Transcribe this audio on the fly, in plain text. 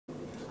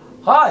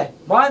Hi,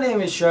 my name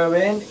is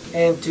Sherwin,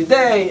 and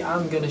today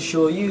I'm gonna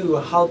show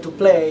you how to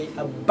play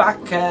a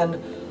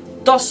backhand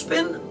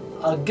topspin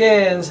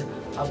against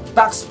a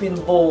backspin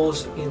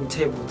balls in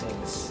table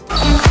tennis.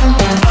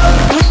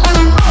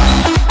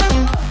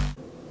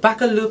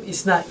 Backhand loop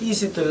is not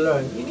easy to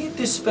learn. You need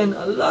to spend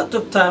a lot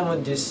of time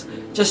on this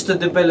just to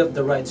develop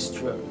the right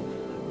stroke.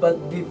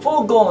 But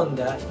before going on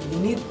that, you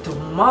need to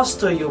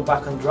master your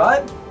backhand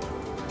drive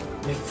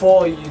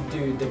before you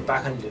do the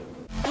backhand loop.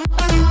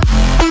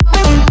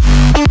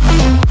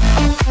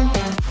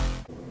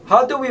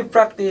 How do we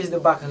practice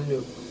the backhand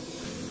loop?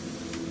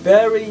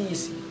 Very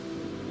easy.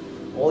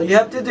 All you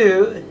have to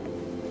do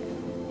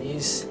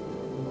is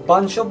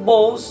bunch of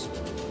balls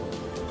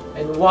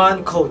and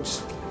one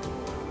coach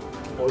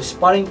or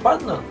sparring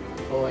partner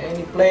or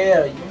any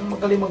player yung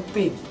magaling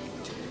mag-feed.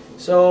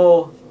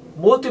 So,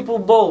 multiple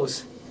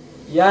balls,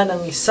 yan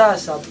ang isa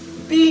sa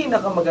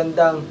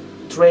pinakamagandang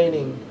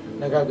training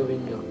na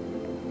gagawin nyo.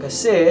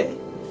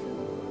 Kasi,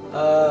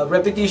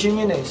 repetition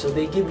yun eh. So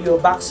they give you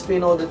a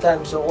backspin all the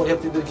time. So all you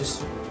have to do is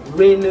just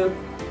rain loop,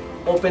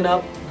 open up,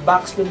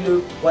 backspin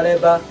loop,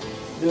 whatever,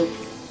 loop.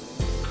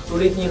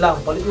 Ulit nyo lang,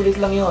 palit-ulit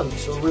lang yun.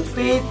 So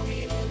repeat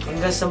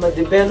hanggang sa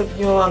ma-develop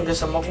nyo, hanggang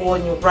sa makuha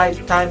nyo right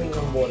timing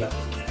ng bola.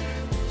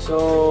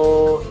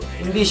 So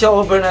hindi siya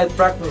overnight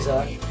practice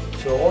ha.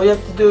 So all you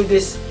have to do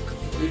is,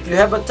 if you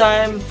have a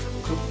time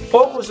to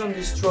focus on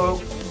this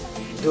stroke,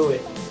 do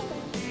it.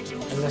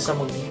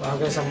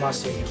 Hanggang sa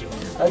master nyo.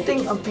 I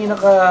think ang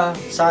pinaka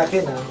sa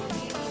akin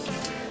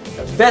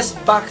the best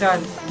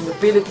backhand in the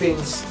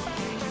Philippines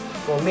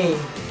for me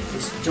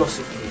is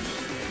Joseph Cruz.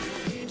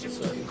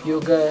 So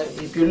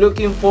if you're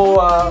looking for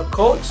a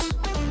coach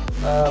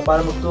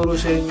para magturo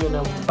sa inyo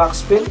ng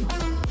backspin,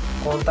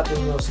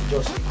 kontakin nyo si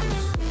Joseph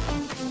Cruz.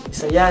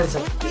 Isa yan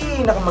sa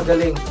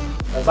pinakamagaling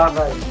na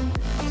backhand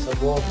sa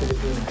buong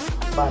Pilipinas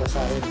para sa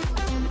akin.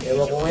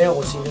 Ewan ko ngayon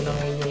kung sino na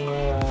ngayon yung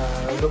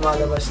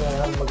lumalabas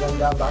na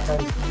maganda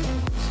backhand.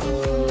 So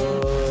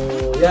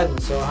yan,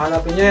 so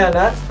hanapin nyo yan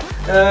ha.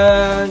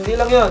 Hindi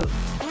lang yun.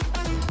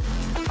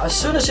 As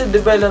soon as you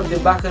develop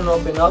the backhand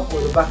open up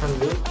or the backhand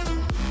loop,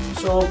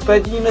 so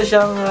pwede nyo na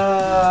siyang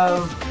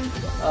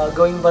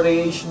gawing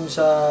variation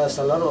sa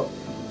laro.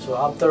 So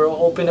after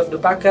open up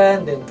the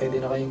backhand, then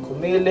pwede na kayong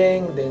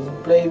kumiling, then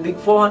play big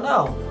forehand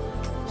now.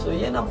 So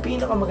yan ang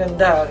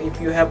pinakamaganda if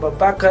you have a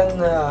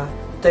backhand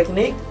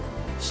technique.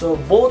 So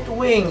both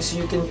wings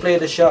you can play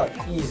the shot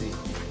easy.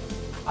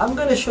 I'm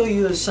gonna show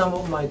you some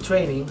of my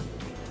training,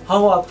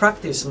 how I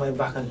practice my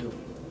backhand loop.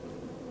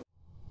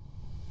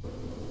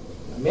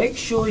 Make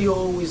sure you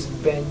always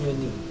bend your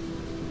knee,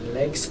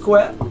 leg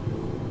square,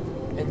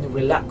 and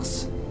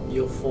relax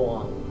your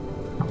forearm.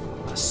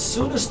 As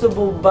soon as the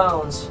ball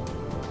bounces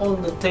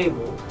on the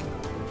table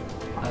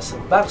as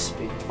a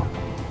backspin,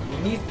 you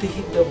need to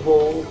hit the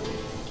ball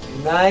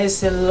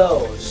nice and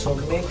low. So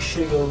make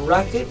sure your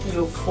racket,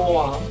 your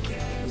forearm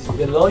is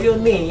below your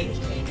knee,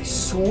 and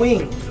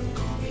swing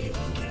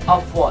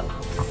upward,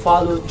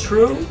 follow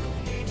through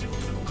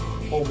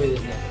over the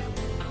net.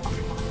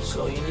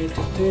 So you need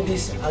to do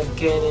this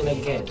again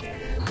and again.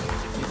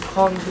 You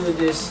can't do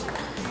this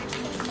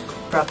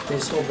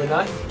practice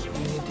overnight. You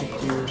need to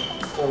do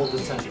all the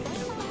time.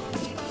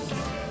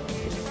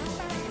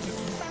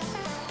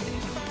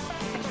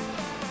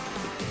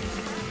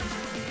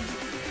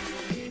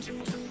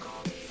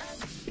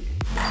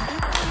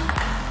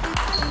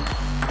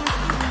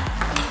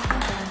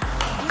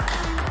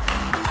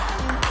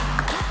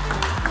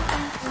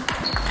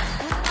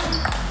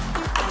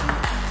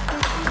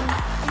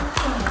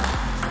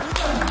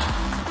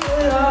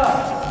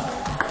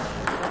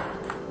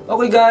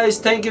 Okay guys,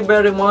 thank you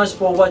very much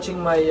for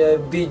watching my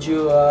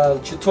video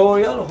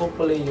tutorial.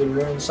 Hopefully you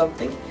learned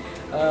something.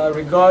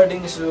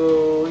 Regarding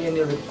so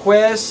any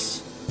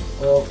requests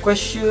or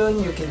question,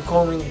 you can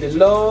comment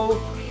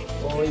below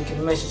or you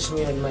can message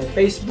me on my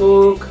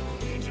Facebook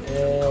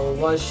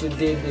once you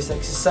did this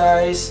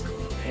exercise,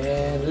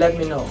 and let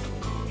me know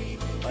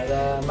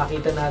para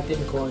makita natin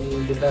kung ano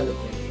yung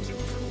development.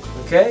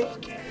 Okay?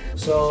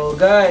 So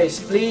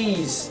guys,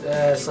 please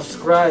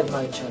subscribe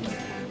my channel.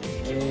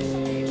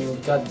 And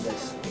God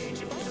bless.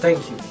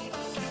 Thank you.